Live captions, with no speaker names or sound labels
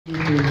Hi.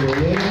 Enrique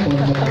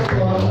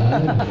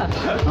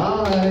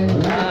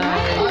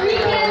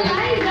and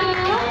Liza.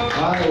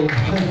 Hi.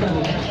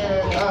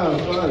 Of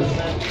course.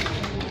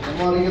 Good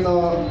morning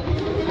ito.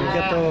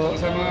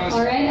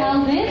 Alright,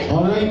 Alvin.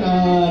 Alright,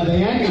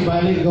 Dayan,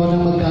 ibalik ko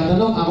na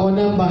magtatanong. Ako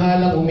na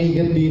bahalang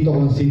umigat dito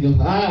kung sino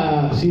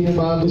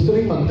mga gusto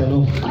rin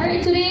magtanong.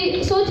 Alright,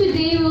 today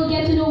we'll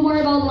get to know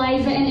more about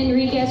Liza and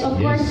Enriquez, of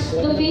course,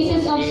 the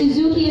faces of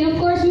Suzuki, and of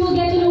course we will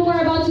get to know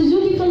more about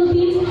Suzuki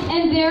Philippines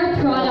and their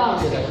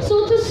products.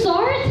 So to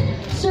start,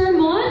 Sir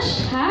Monch,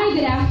 hi,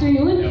 good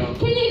afternoon.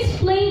 Can you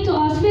explain to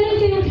us, meron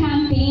kayong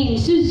campaign,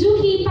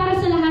 Suzuki para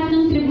sa lahat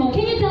ng trip mo.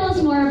 Can you tell us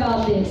more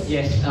about this?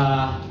 Yes,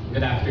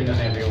 good afternoon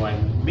everyone.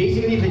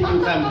 Basically the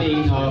new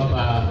campaign of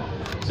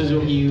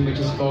Suzuki, which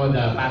is called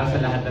Para sa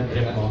lahat ng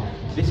trip mo.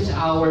 This is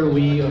our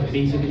way of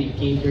basically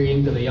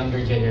catering to the younger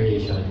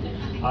generation.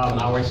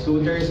 Our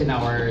scooters and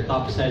our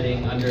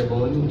top-selling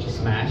underbone, which is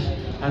Smash,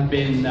 have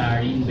been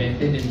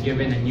reinvented and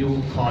given a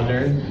new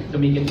color to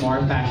make it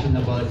more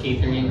fashionable,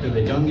 catering to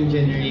the younger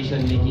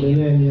generation, making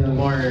it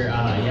more,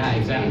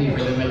 exactly,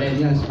 for the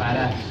millennials,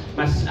 para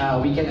mas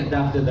we can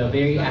adapt to the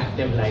very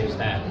active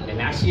lifestyle. And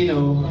as you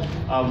know,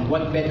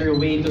 what better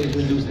way to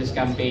introduce this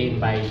campaign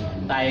by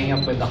tying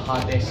up with the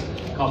hottest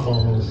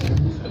couples.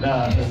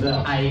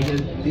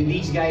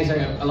 These guys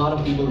are, a lot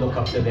of people look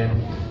up to them.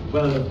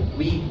 Well,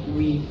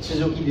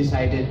 Suzuki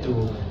decided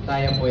to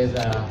tie up with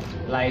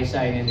Liza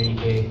and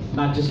Enrique,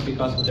 not just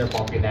because of their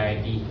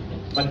popularity,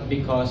 but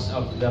because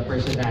of the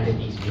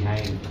personalities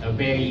behind. A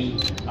very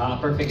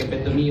perfect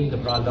epitome of the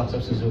products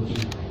of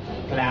Suzuki.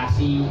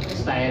 Classy,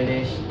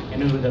 stylish,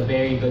 and with a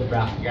very good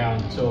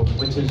background. So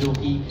with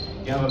Suzuki,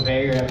 you have a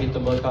very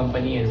reputable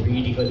company and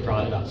really good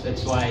products.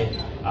 That's why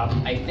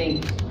I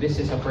think this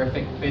is a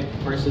perfect fit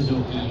for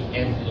Suzuki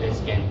and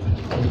Liz Ken.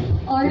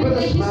 Alright,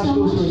 thank you so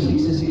much.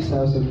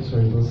 66,000,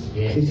 sorry.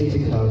 Yes.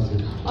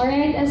 66,000.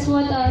 Alright, as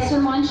what Sir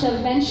Monch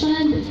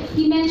mentioned,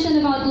 he mentioned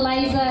about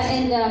Liza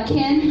and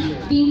Ken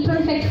being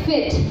perfect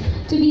fit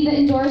to be the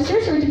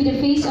endorsers or to be the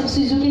face of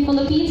Suzuki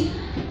Philippines.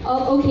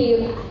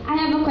 Okay, I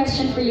have a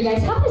question for you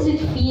guys. How does it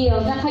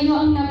feel na kayo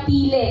ang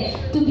napili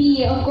to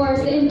be, of course,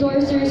 the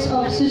endorsers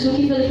of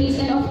Suzuki Philippines?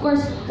 And of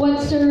course,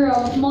 what Sir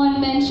Mon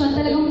mentioned,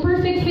 talagang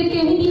perfect fit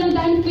kayo. Hindi lang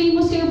dahil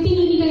famous kayo,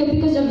 pinili kayo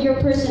because of your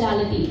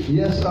personality.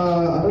 Yes,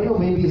 I don't know,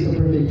 maybe it's a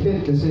perfect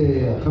fit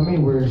kasi kami,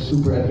 we're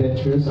super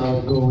adventurous,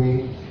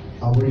 outgoing.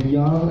 We're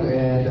young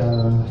and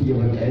we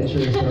have an edge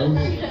ourselves.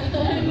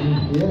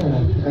 Yeah,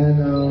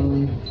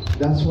 and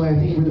that's why I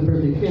think we're the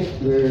perfect fit.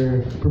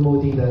 We're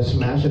promoting the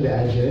Smash and the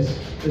address.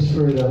 It's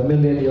for the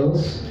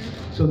millennials.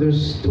 So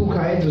there's two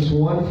kinds. There's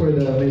one for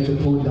the medyo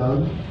toned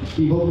down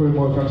people who are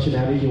more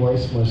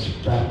functionality-wise, more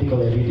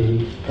practical every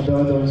day. And the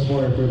other one's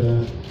more for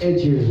the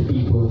edgier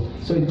people.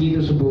 So it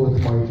caters to both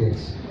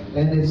markets.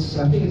 And I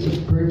think it's a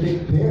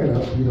perfect pair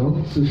up, you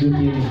know,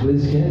 Suzuki and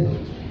Liz Ken.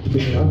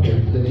 Big up there,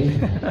 the name.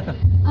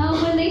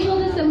 When they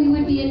told us that we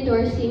would be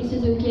endorsing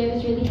Suzuki, I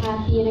was really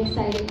happy and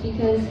excited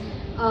because,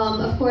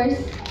 of course,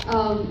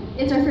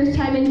 it's our first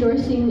time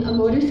endorsing a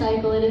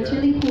motorcycle, and it's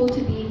really cool to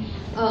be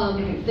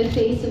the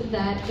face of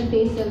that, the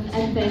face of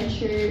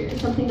adventure,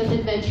 something that's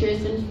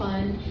adventurous and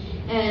fun.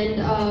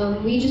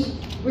 And we're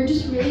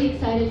just really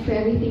excited for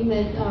everything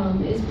that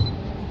is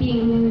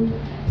being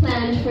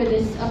planned for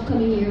this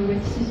upcoming year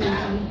with Suzuki.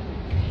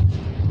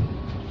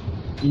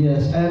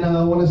 Yes, and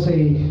I want to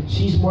say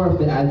she's more of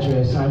the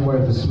address, I'm more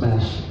of the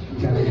Smash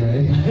kind of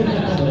guy.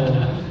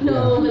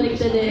 No,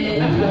 baliktad eh.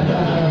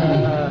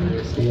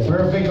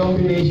 Perfect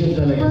combination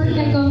talaga.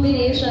 Perfect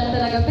combination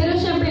talaga. Pero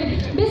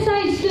syempre,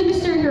 besides to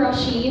Mr.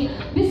 Hiroshi,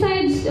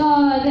 besides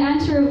the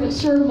answer of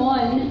Sir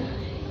Mon,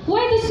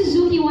 why does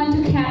Suzuki want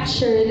to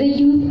capture the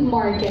youth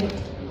market?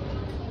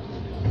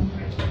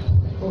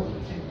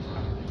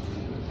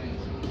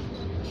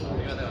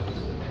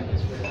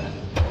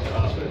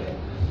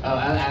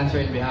 I'll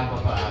answer in behalf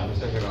of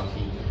Mr.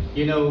 Hiroshi.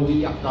 You know,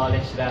 we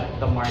acknowledge that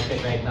the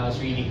market right now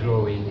is really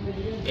growing,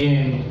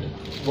 and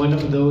one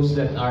of those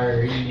that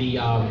are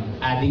really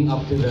adding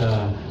up to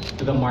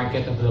the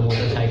market of the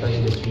motorcycle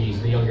industry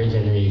is the younger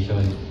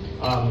generation.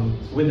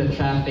 With the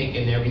traffic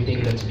and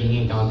everything that's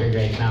being encountered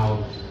right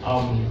now,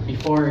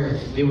 before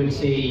they would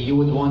say you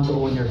would want to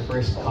own your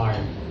first car.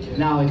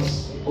 Now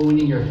it's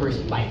owning your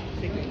first bike.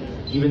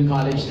 Even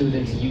college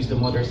students use the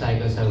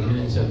motorcycle as a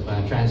means of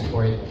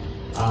transport.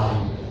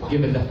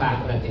 Given the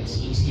fact that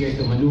it's easier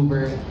to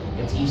maneuver,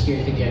 it's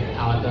easier to get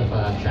out of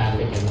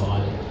traffic and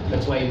all.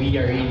 That's why we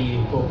are really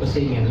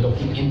focusing and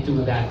looking into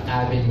that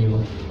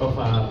avenue of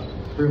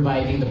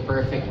providing the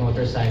perfect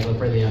motorcycle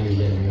for the younger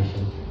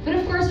generation.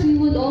 But of course, we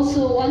would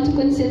also want to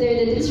consider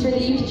that it's for the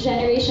youth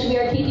generation. We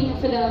are catering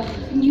for the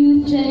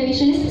youth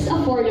generation. Is this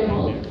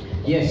affordable?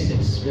 Yes,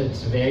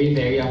 it's very,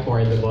 very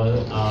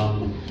affordable.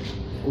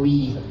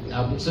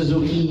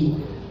 Suzuki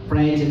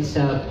prides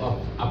itself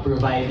of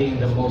providing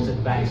the most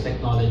advanced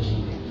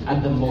technology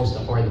at the most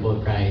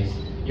affordable price.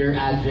 your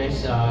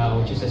address,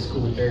 which is a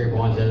scooter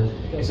model,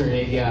 is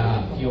already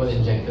a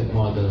fuel-injected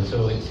model.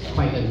 So it's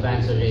quite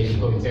advanced already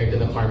compared to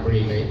the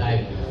carburetor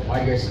type. Or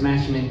your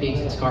smash maintains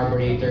its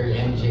carburetor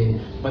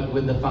engine, but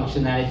with the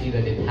functionality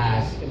that it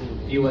has,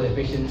 fuel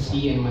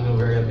efficiency and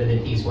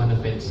maneuverability is one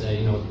of its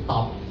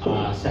top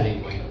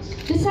selling points.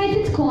 Besides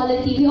its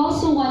quality, we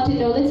also want to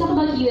know, let's talk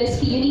about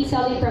USP, unique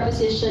selling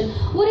proposition.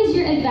 What is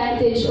your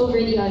advantage over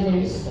the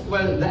others?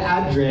 Well, the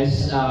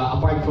address,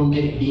 apart from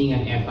it being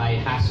an FI,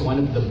 has one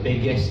of the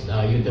biggest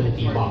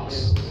utility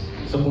box.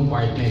 So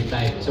compartment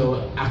type.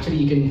 So actually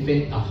you can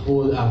fit a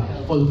whole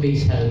full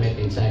face helmet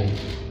inside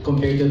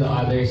compared to the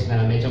others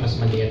na medyo mas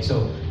maliit.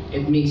 So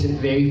it makes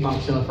it very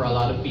functional for a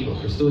lot of people.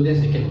 For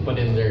students, they can put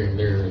in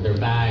their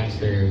bags,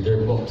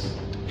 their books,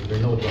 their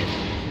notebooks.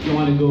 If you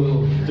want to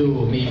go to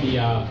maybe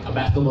a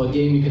basketball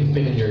game, you can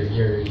fit in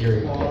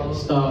your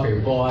stuff,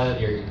 your ball,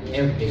 your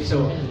everything.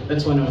 So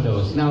that's one of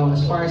those. Now,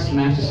 as far as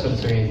Smash is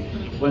concerned,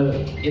 well,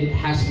 it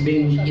has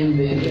been in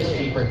the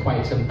industry for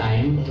quite some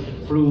time,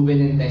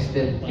 proven and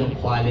tested yung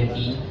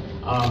quality.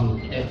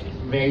 It's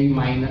very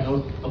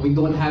minor. We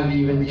don't have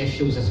even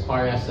issues as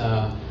far as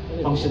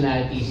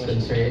functionality is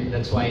concerned.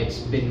 That's why it's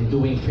been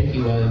doing pretty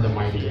well in the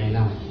market right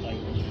now.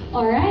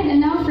 Alright, and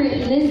now for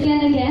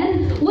Lizgan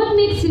again. What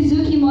makes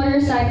Suzuki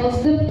motorcycles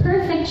the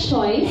perfect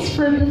choice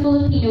for the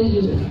Filipino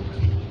youth?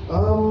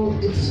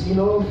 It's,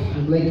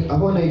 like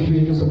ako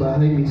na-experience ko sa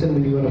bahay, minsan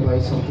when you want to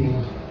buy something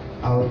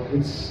out,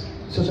 it's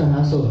such a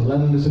hassle,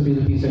 lalo na sa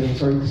Philippines. I mean,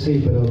 sorry to say,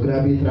 pero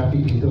grabe yung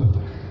traffic dito.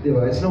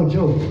 Diba? It's no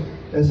joke.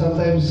 And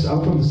sometimes,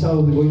 I'm from the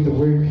south, going to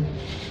work,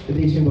 it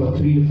takes me about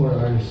 3 to 4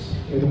 hours.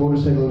 Like, the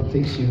motorcycle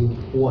takes you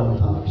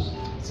 1 tops.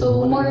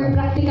 So, more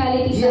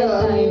practicality side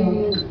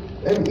tayo.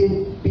 And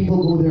if people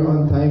go there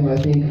on time, I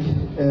think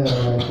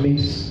it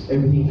makes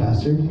everything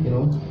faster,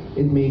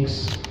 It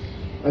makes,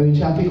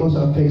 traffic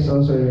also affects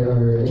us,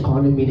 our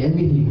economy and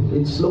everything.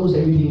 It slows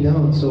everything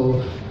down.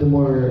 So the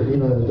more,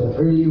 the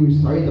earlier we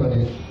start on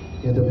it,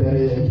 the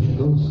better everything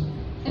goes.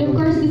 And of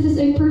course, this is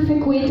a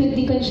perfect way to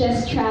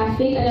decongest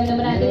traffic. Alam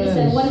naman natin,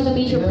 it's one of the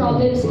major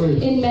problems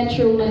in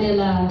Metro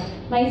Manila.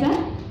 Liza?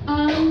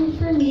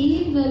 For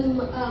me, the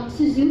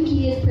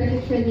Suzuki is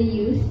perfect for the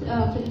youth,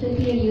 for the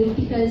Filipino youth,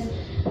 because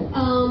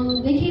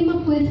they came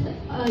up with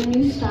a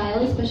new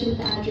style, especially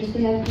with the address.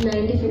 They have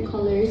 9 different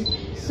colors.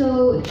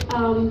 So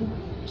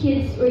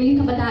kids or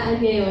yung kabataan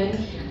ngayon,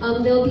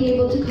 they'll be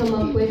able to come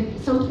up with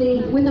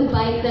something, with a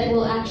bike that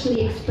will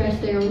actually express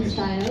their own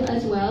style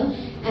as well.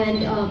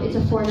 And it's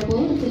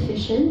affordable, it's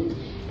efficient,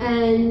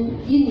 and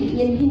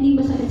hindi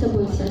masakit sa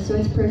bulsa, so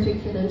it's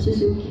perfect for them.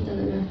 Suzuki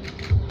talaga.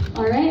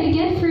 Alright,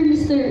 again for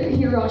Mr.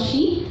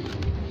 Hiroshi,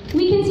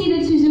 we can see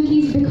that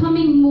Suzuki is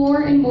becoming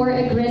more and more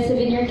aggressive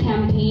in your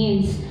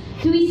campaigns.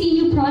 Do we see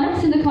new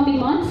products in the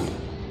coming months?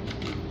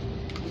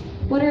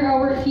 What are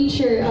our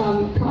future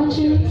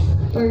projects,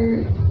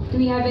 or do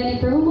we have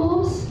any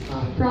promos,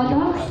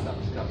 products?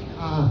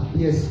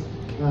 Yes.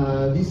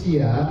 This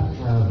year,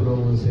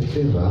 from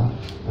September,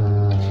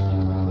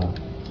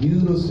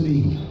 Euro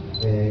 3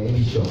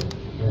 emission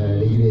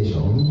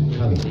regulation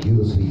coming,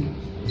 Euro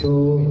 3.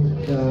 So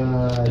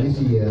this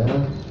year,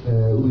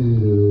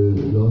 we will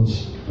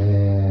launch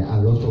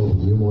a lot of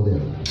new model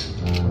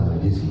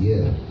this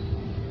year.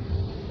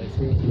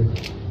 Thank you.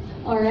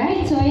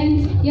 Alright, so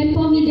yan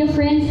po media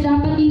friends,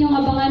 dapat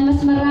ninyong abangan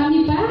mas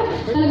marami pa.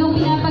 Talagang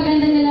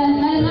pinapaganda nila,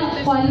 lalo na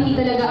quality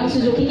talaga ang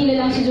Suzuki,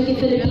 kilala ang Suzuki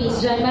Philippines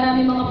dyan.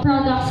 Marami mga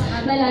products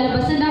na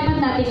lalabas na dapat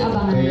nating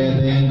abangan. Kaya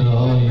din,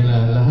 yun na,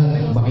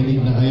 lahat, makinig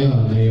na kayo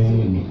na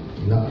yung,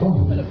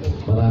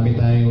 marami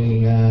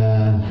tayong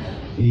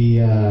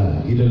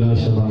ilalaunch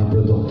sa mga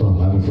produkto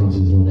kami from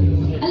Suzuki.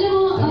 Alam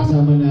mo,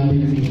 kasama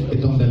natin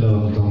itong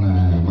dalawang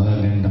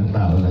magagandang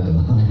tao na to.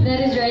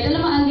 That is right.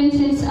 Alam mo, Alvin,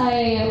 since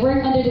I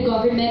work under the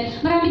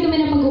government, marami kami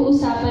na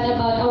pag-uusapan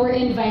about our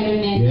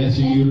environment. Yes,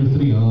 yung Euro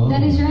 3,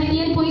 That is right.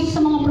 Yan po isa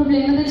sa mga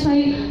problema. That's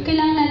why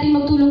kailangan natin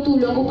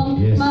magtulong-tulong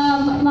upang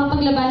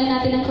mapaglabanan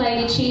natin ang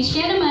climate change.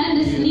 Kaya naman,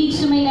 this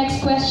leads to my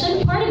next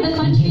question. Part of the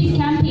country's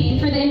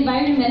campaign for the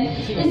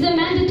environment is the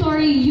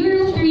mandatory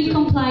Euro 3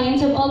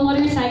 compliance of all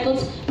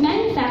motorcycles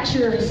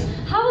manufacturers.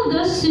 How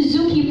does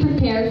Suzuki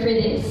prepare for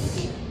this?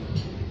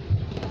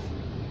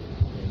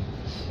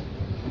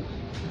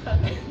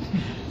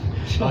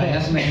 So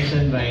as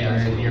mentioned by our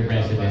dear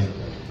president,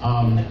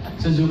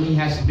 Suzuki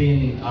has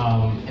been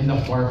in the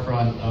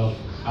forefront of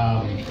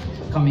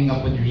coming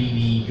up with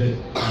really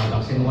good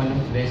products, and one of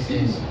this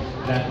is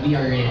that we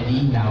are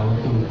ready now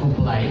to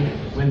comply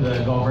with the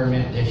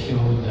government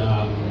issued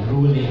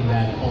ruling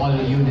that all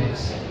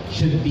units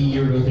should be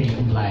Euro 3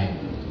 compliant.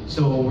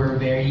 So we're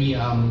very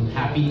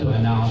happy to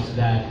announce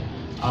that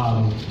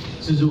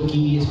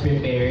Suzuki is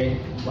prepared,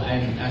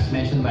 and as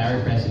mentioned by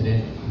our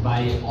president,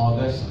 by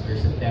August or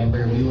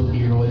September, we will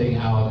be rolling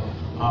out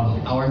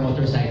our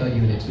motorcycle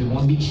units. We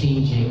won't be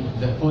changing.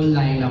 The full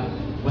lineup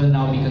will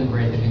now be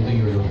converted into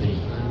Euro 3.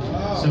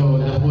 So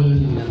the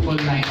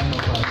full lineup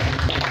of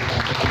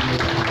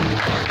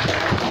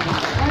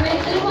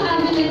Alright, alam mo,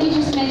 Alvin, like you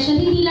just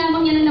mentioned, hindi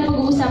lamang yan ang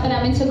napag-uusapan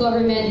namin sa sa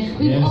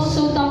government. We've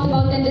also talked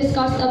about and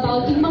discussed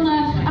about yung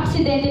mga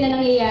aksidente na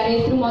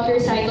nangyayari through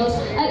motorcycles.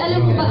 At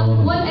alam mo ba,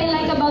 what I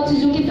like about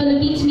Suzuki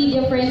Philippines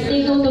media friends,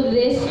 take note of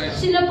this,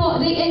 sila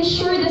po, they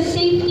ensure the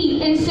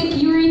safety and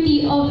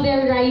security of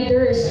their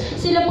riders.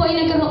 Sila po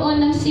ay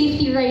nagkaroon ng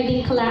safety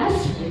riding class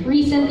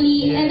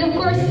recently. And of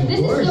course, this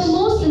is the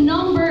most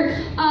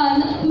number,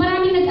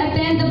 maraming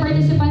nag-attend, the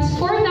participants,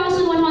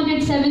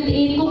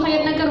 4,178, kung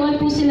kaya't nagkaroon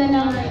po sila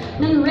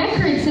ng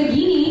record sa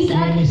Guinness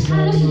at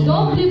halos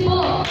doble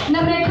po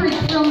na record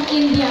from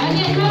India.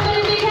 Again, have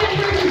a big hand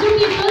for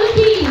Suzuki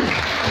Philippines!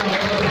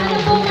 Sana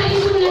po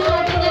maisulat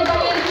natin yan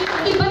dahil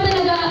iba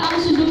talaga ang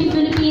Suzuki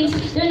Philippines.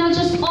 They're not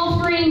just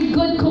offering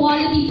good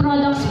quality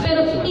products,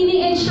 pero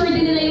ini-ensure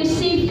din nila yung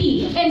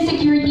safety and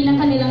security ng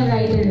kanilang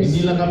riders.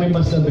 Hindi lang kami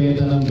basta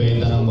benta ng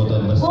motor.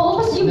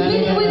 Oo, kasi you've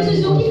been with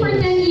Suzuki for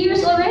 10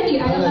 years already.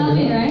 Alam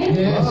namin, right?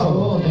 Yes,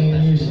 oo,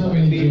 10 years na.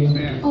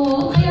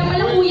 Oo, kaya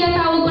pala kuya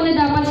tawag ko na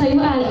dapat sa'yo,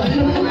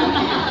 Alvin.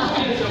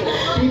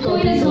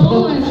 Kuya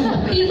Zone.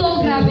 Tito,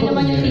 grabe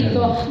naman yung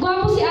Tito.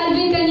 Gwapo si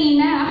Alvin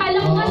kanina. Akala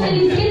ko nga sa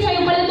Liskin,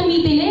 sa'yo pala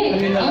tumitili.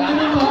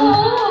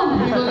 Oo.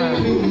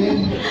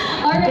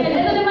 Alright,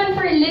 ito naman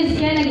for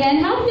Liskin again.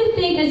 How do you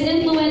think as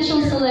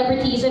influential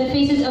celebrities and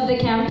faces of the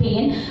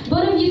campaign,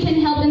 both of you can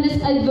help in this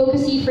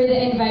advocacy for the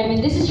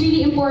environment? This is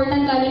really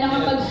important, lalo na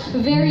kapag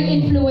very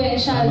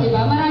influential, di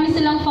ba? Marami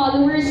silang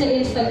followers sa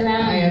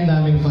Instagram. Ay, ang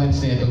daming fans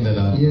na itong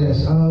dalawa.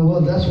 Yes,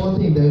 well, that's one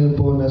thing dahil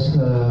po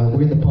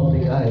we're in the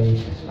public eye.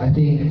 I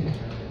think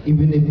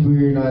even if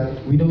we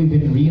don't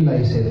even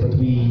realize it, but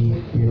we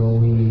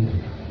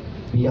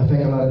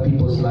affect a lot of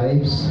people's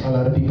lives. A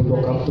lot of people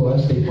look up to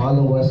us, they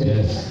follow us.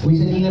 Yes. We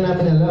hindi nga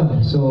namin alam.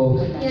 So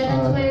Yeah,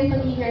 that's why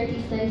pagiging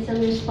artista is some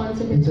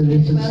responsibility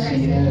it's as well.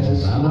 yes,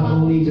 it's not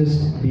only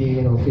just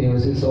being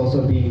famous, it's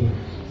also being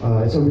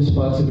it's a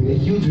responsibility,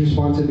 a huge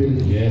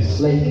responsibility. Yes.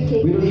 Like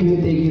we don't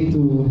even take it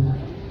to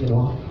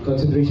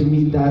consideration.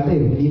 Dati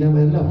hindi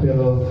naman alam,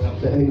 pero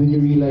when you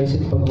realize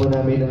it, pag mo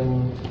namin ng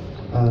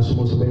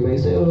sumusubaybay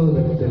sa'yo,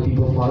 that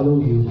people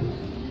follow you,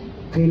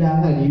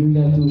 kailangan you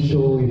have to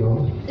show,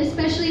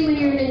 Especially when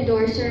you're an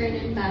endorser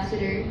and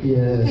ambassador.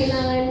 Yes.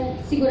 Kailangan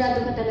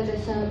sigurado ka talaga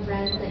sa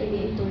brand na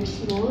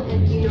ini-endorse mo,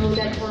 and you know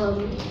that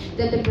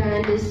the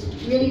brand is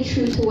really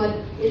true to what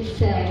it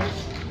sells.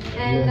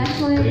 And Yeah. that's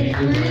why we're really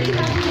happy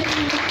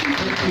that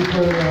Thank you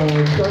for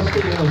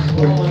trusting us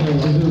for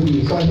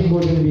Suzuki. So I think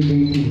we're going to be a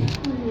great team.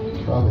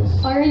 Promise.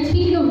 Alright,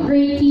 speaking of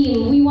great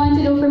team, we want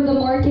to know from the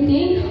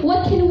marketing,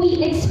 what can we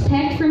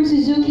expect from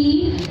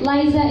Suzuki,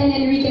 Liza, and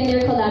Enrique in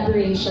their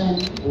collaboration?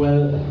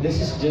 Well,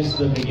 this is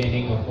just the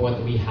beginning of what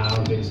we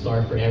have in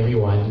store for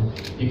everyone.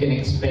 You can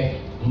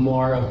expect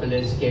more of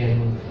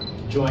Liskin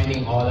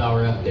joining all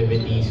our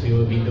activities. We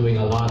will be doing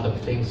a lot of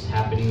things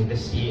happening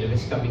this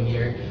coming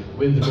year,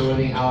 with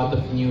rolling out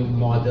of new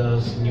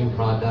models, new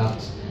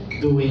products,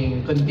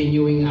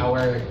 continuing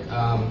our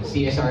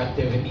CSR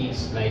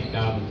activities like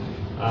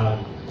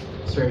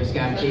service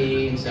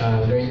campaigns,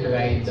 learn to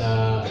ride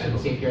and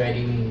safety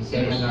riding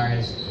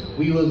seminars.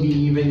 We will be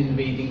even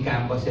invading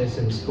campuses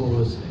and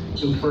schools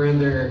to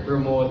further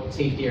promote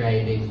safety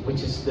riding,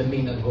 which is the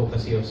main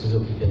advocacy of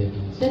Suzuki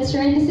Philippines. That's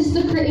right, this is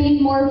to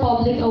create more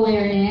public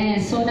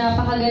awareness. So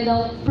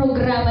napakagandang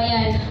programa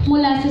yan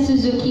mula sa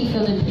Suzuki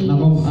Philippines.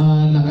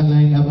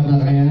 Naka-line up na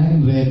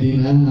yan, ready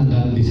na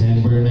hanggang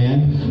December na yan.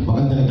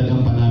 Baka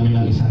dagdagan pa namin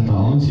ng isang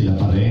taon, sila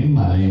pa rin,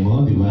 malay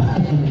mo, di ba?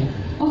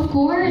 Of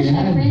course,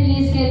 syempre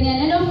Lisken yan.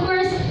 And of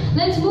course,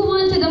 let's move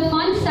on to the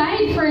fun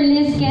side for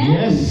Lisken.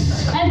 Yes!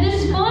 At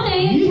this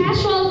point,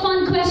 casual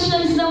fun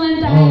questions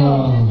naman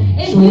tayo.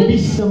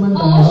 Showbiz naman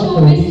tayo.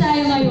 Showbiz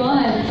tayo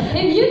ngayon.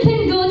 If you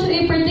can go to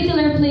a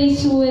particular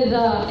place with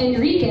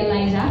Enrique,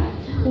 Liza,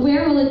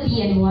 where will it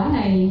be and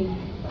why?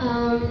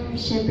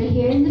 Syempre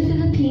here in the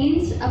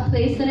Philippines, a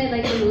place that I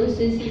like the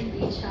most is the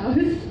beach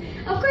house.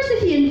 Of course,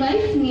 if he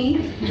invites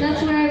me,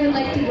 that's where I would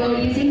like to go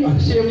using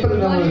his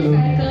Siyempre naman, no?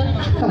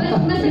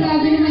 motorcycle. Mas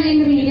Grabe naman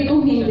Enrique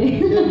kung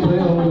hindi.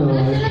 Siyempre, oo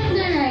naman. masarap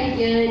na ride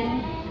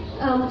yun.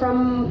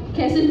 From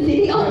Quezon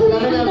City all the way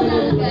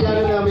to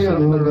Plano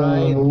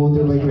namin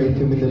motorbike ride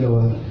kami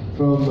dalawa.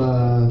 From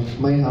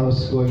my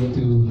house going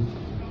to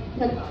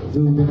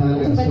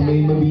Batangas. So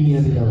may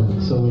mabingan din ako.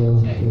 So, yeah.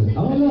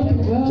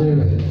 Lapit ka.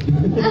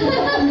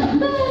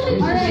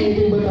 Alright.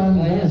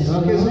 Batangas.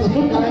 Okay, so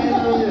kaya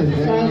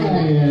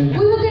naman yan.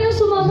 Uy, huwag ka nang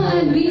sumama,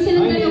 Alvin.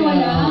 Silang dalawa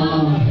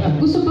lang.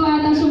 Gusto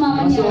pa atang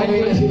sumama Mas niya. okay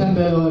na silang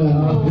dalawa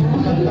lang.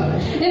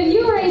 If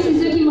you were a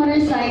Suzuki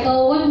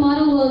motorcycle, what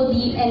model will it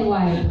be and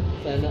why?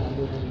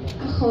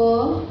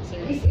 Ako?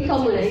 Ikaw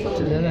muna.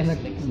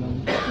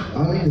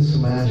 I like the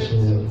Smash,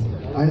 man.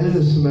 Either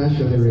the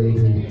Smash or the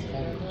Raider.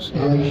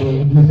 I like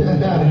both.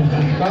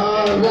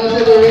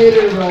 Rather the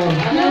Raider, bro.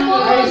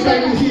 I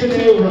expect to see the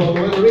two, bro.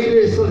 The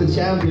Raider is still the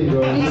champion,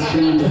 bro.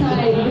 Extreme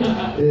side.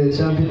 Yeah,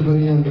 champion pa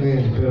rin yan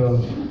ngayon.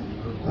 Pero,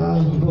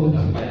 both.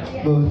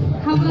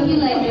 How about you,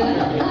 Liza?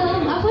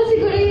 Ako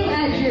siguro yung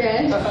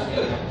address.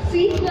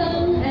 Sweet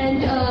lang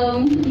and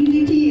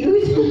easy to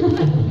use.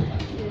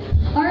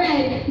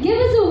 Alright, give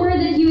us a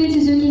word that you and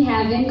Suzuki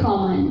have in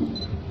common.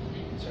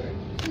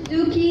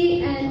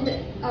 Suzuki and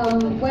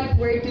what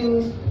word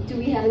do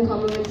we have in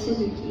common with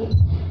Suzuki?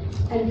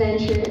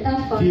 Adventure,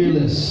 fun.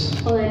 Fearless.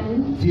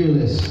 Fun.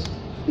 Fearless.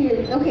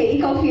 Fearless.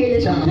 Okay, ikaw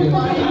fearless.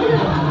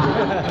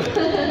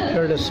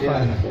 Fearless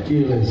fun.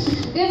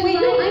 Fearless. Wait,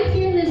 no, I'm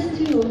fearless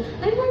too.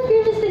 I'm more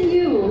fearless than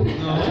you.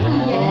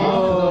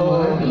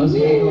 Yes.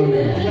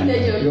 The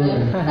joke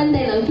lang.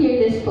 Pantay lang,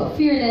 fearless po.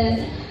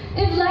 Fearless.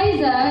 If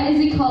Liza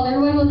is a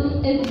color, what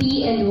will it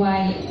be and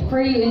why?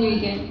 For you,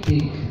 Enrique.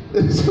 Pink.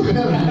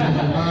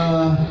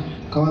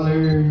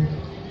 Color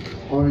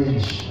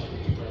orange.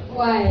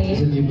 Why?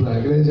 Isn't he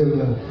black?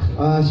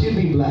 She'll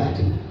be black.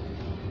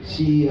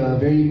 She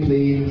very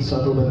plain,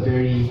 subtle, but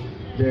very,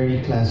 very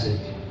classic.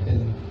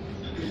 And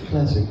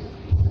classic.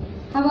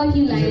 How about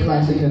you, She's a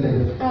classic Liza?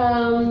 kind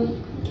of.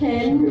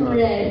 Ken,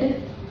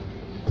 red.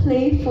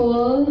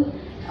 Playful.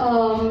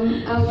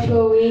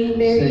 Outgoing,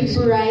 very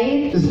Sexy.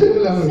 bright.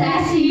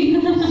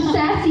 Sassy.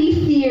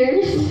 Sassy,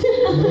 fierce.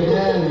 Ano ba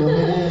yan?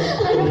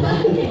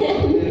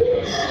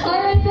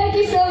 Alright, thank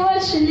you so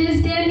much,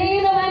 Liz.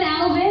 Ngayon naman,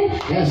 Alvin,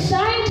 it's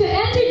time to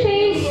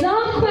entertain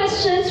some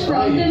questions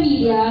from the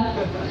media.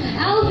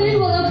 Alvin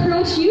will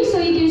approach you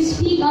so you can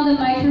speak on the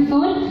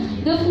microphone.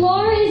 The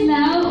floor is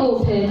now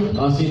open.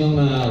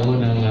 Sinong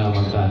unang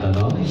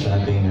magtatanong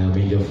sa ating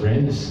media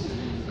friends?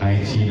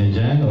 Kahit sino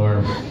dyan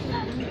or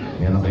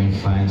meron kayong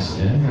fans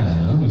dyan?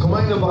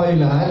 Kumain na ba kayo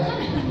lahat?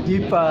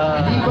 Di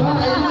pa. Di ba?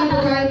 Ay, kumain na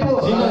kayo po.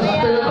 Sino?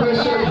 After the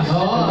questions.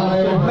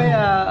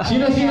 Mamaya.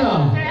 Sino?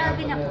 Sir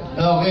Alvin ako.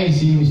 Okay,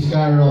 si Miss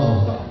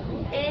Caro.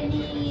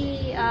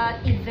 Any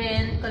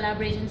event,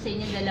 collaboration sa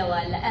inyong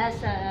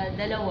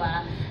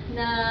dalawa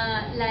na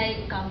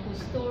like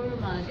campus tour,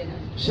 mga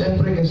ganun?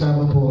 Siyempre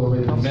kasama po.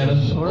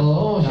 Meron.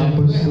 Oo,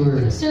 Campus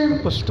tour.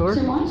 Sir, Pastor?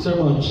 Sir Mon? Sir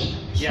Monch.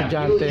 Yeah,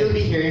 Estudyante. you'll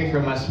be hearing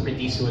from us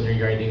pretty soon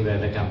regarding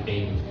the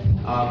campaign.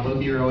 We'll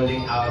be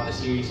rolling out a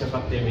series of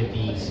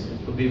activities.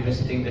 We'll be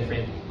visiting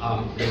different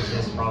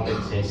places,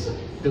 provinces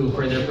to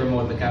further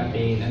promote the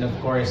campaign. And of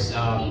course,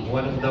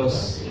 one of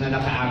those na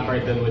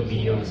naka-anchor doon would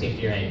be yung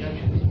safety riding.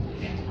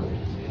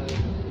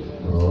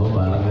 Oo,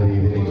 parang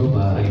naririnig ko,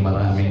 parang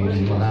maraming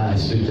mga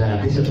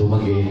estudyante sa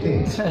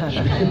Dumaguete.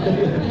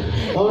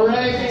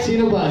 Alright,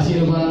 sino ba?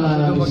 Sino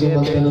ba gusto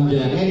magtanong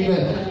dyan?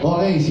 Anyway,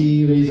 okay,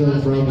 si Rachel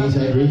from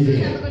Inside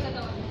Racing.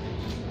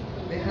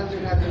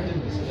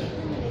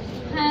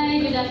 Hi,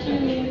 good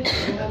afternoon.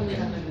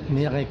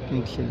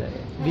 Niyakikinig sila.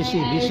 Busy,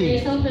 I'm busy.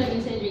 Rachel from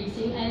Inside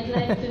Racing. I'd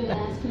like to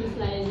ask Ms.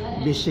 Liza and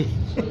Busy.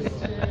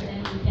 Mr.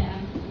 Enrique.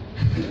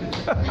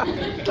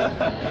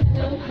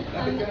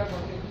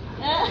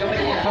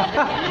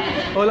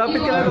 O,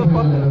 lapit ka na.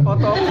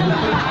 Photo.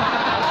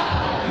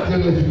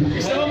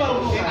 Gusto mo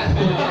mabuka?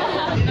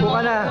 Buka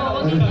na.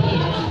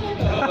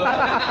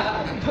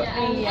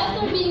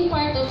 After being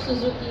part of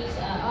Suzuki's,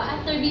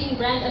 after being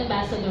brand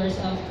ambassadors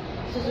of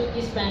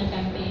Suzuki's brand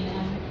campaign,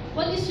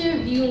 what is your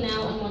view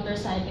now on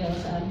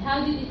motorcycles?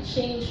 How did it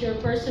change your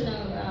personal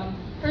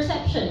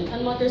perception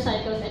on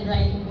motorcycles and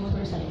riding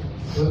motorcycles?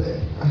 Well,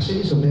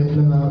 actually, sumep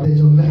lang ako.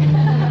 Joke lang.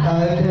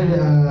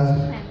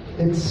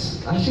 It's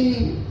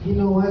actually, you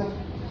know what?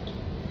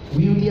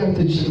 We really have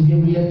to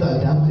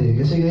adapt eh.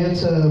 Kasi ngayon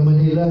sa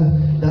Manila,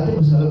 dati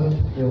masarap,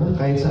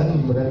 kahit saan,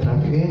 wala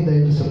traffic. Ngayon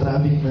dahil sa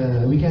traffic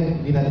na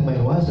hindi natin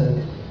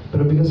maiwasan.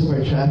 Pero because of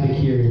our traffic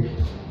here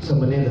sa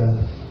Manila,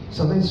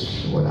 sometimes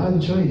wala kang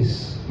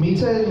choice.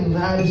 Minsan,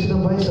 naalis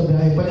ng bahay sa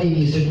biyahe pa na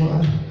inisip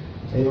mo,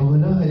 ayoko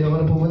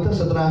na pumunta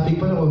sa traffic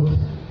pa lang.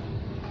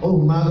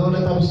 Umaga ko na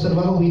tapos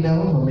trabaho, uwi na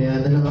ako,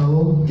 mamaya na lang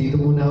ako, dito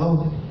muna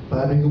ako.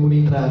 Paano ko muna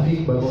yung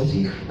traffic bago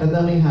kasi ang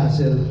daming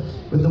hassle.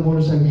 With the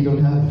motorcycle, you don't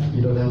have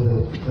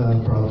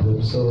that problem.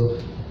 So,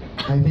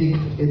 I think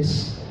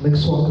it's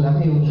nag-swak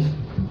lang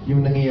yung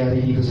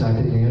nangyayari dito sa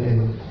atin ngayon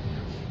and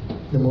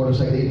the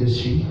motorcycle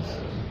industry.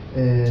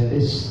 And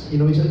it's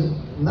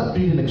not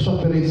really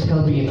nag-swak, but it's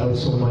helping it out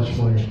so much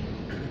more.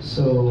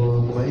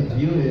 So, my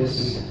view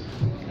is,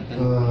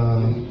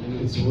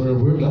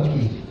 we're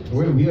lucky.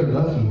 We are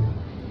lucky.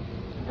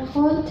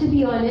 Ako, to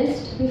be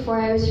honest, before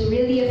I was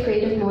really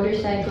afraid of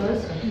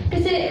motorcycles.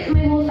 Kasi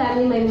my whole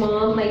family, my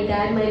mom, my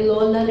dad, my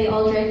lola, they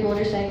all drive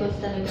motorcycles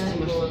talaga.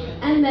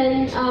 And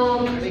then,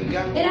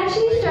 it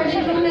actually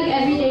started from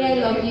everyday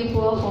I love you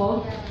po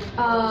ako.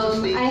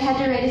 I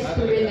had to ride a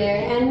scooter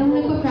there. And nung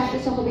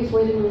nagpa-practice ako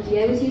before the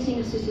movie, I was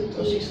using a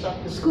Suzuki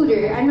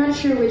scooter. I'm not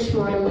sure which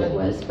model it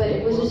was, but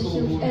it was a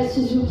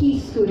Suzuki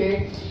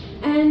scooter.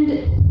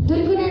 And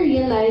doon ko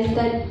na-realize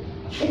that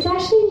it's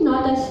actually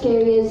not as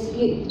scary as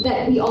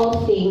that we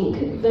all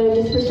think. The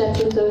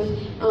misperceptions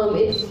of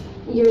it's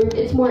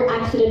more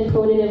accident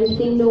prone and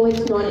everything. No,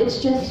 it's not. It's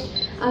just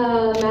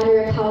a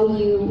matter of how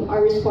you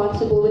are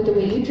responsible with the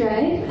way you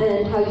drive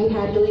and how you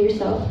handle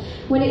yourself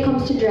when it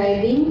comes to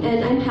driving.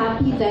 And I'm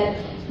happy that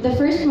the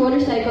first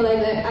motorcycle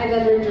I've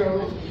ever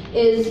drove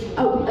is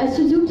a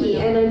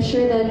Suzuki, and I'm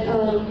sure that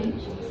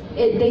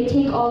they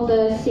take all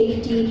the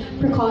safety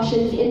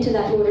precautions into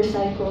that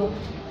motorcycle.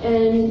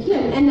 And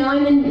now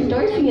I'm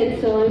endorsing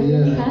it, so I'm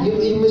really happy.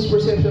 Yung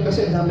misperception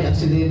kasi ang dami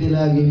aksidente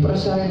lagi. Para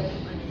sa akin,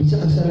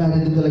 minsan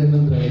kasalanan din talaga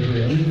ng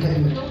driver.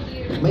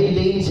 may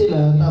lane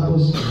sila,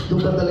 tapos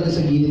doon ka talaga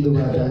sa gilid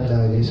dumadaan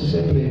lagi. So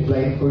siyempre,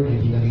 blind corner,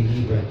 hindi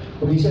nakikita.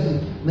 O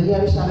minsan,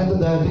 nangyari sa akin to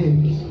dati,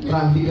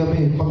 traffic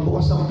kami,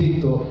 pagbukas ng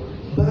pinto,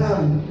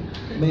 bam!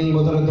 May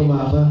motor na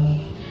tumama.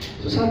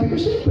 So sabi ko,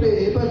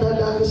 siyempre,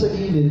 dadaan ka sa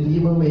gilid,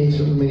 hindi mo may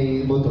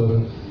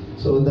motor.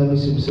 So dami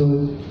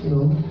so, you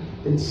know,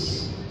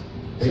 it's...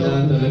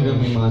 Kailangan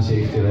talaga may mga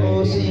safety riding.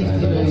 Oh, safety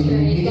riding.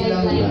 Hindi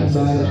lang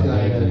balat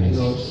kaya.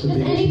 Because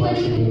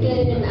anybody can get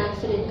in an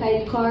accident,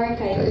 kahit car,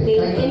 kahit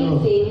plane,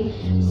 anything.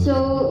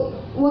 So,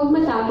 huwag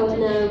matakot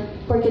na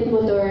porket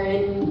motor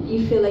and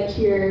you feel like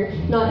you're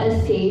not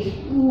as safe.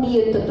 Hindi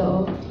yun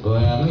totoo.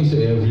 Kaya nga, so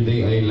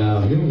everyday I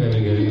love you.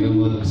 Galing ng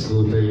mga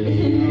scooter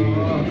ni...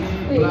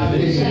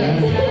 Practice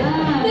yan.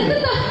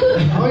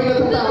 Ako'y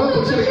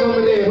natatakot pag sila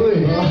kumalero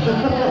eh.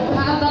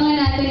 Aabangan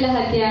natin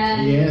lahat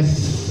yan.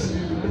 Yes.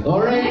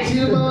 Alright,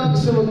 sino ba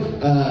gusto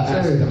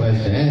mag-ask the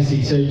question?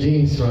 Si Sir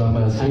James from...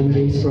 I'm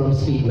James from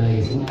Speed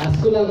Magazine.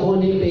 Ask ko lang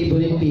kung ano yung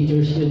favorite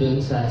features nyo dun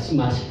sa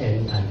Smash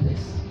and Address.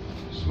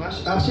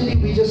 Smash.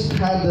 Actually, we just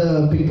had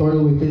a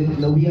pictorial with it.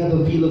 Now, we had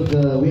a feel of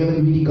we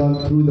haven't really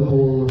gone through the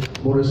whole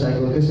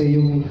motorcycle kasi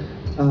yung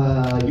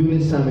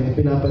units namin,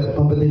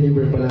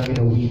 papadeliver pa lang in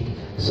a week.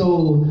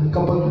 So,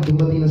 kapag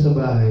dumating na sa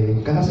bahay,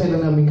 kakasay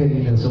lang namin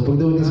kanina. So, pag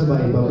dumating sa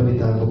bahay,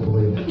 babalitaan ko po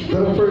kayo.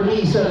 Pero for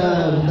me, isa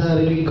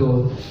narinig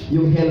ko,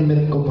 yung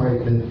helmet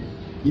compartment.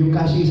 Yung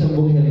kasi isang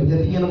buong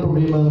helmet. Yan yung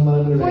problema ng mga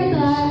riders. For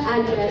the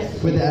address.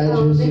 For the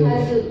address, yun.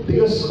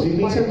 Because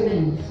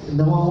minsan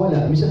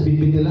nawawala. Minsan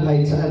bitbit nila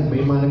kahit saan.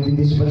 May mga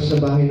nag-dispatch sa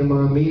bahay ng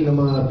mga mail, ng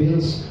mga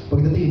bills.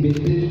 Pagdating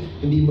bitbit,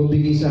 hindi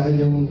mabigay sa akin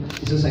yung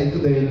isa side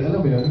ko dahil, alam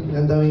mo yun,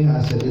 ang daming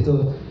hassle.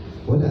 Ito,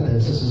 wala dahil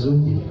sa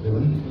Suzuki. Di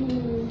ba?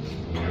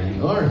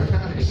 Alright.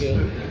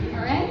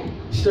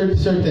 Sir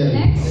Terry.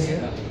 Next.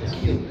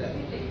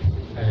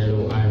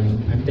 Hello,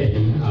 I'm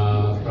Teddy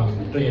from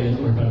Trail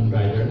and Urban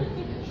Rider.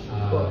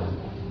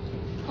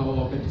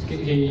 How often,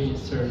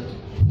 sir,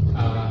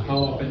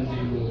 how often do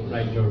you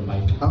ride your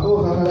bike?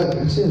 Ako,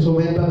 kasi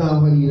sumenta na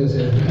ako kanina,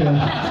 sir.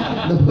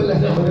 Nawala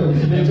naman.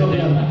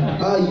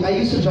 I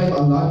used to drive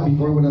a lot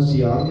before when I was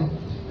young.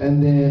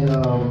 And then,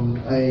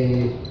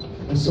 I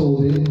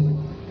sold it.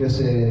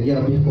 Kasi,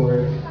 yeah,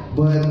 before.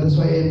 But that's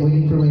why I'm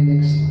waiting for my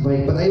next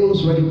bike. But I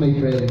always ride with my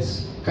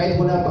friends. Kahit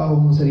wala pa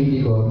akong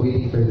sarili ko, I'm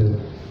waiting for them.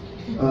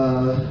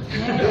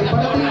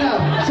 Parating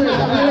na! Sir,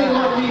 sabi na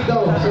yung 1 week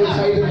daw. So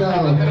excited na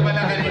ako.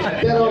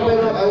 Pero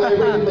I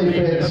ride with my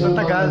friends. So,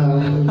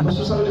 mas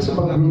masakit sa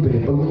pag-group eh.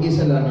 Pag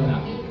mag-isa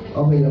lang,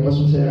 okay lang. Mas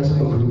masaya sa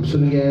pag-group. So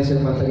nagyaya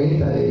sa mga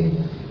Tagaytay,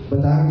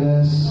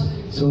 Batangas.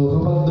 So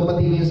kapag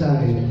dumating niya sa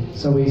akin,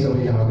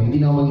 sabay-sabay na kami.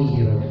 Hindi na ako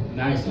maghihirap.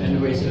 Nice.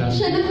 Anyways,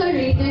 Siya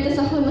naka-rater, tapos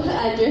ako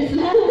naka-address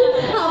na.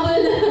 Habal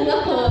lang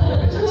ako.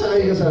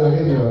 Sakay ka sa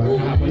akin, di ba?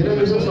 Yan ang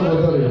gusto sa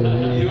motor eh.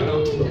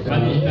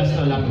 Manitas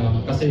na lang, no?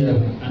 Kasi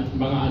yung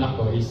mga anak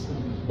ko is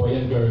boy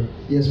and girl.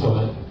 Yes,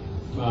 po.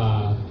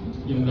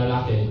 Yung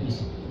lalaki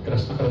is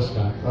cross na cross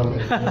ka.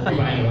 Okay.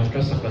 Diba, anyone,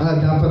 cross na cross.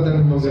 Dapat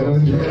na mo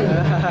gano'n.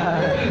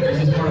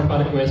 This is for a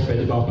request,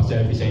 pwede ba ako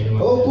pa-service sa inyo?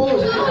 Opo!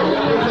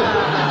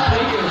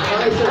 Thank you.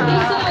 Okay, sir.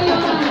 Gusto ko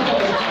yung...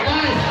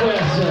 Nice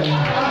question.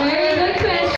 Very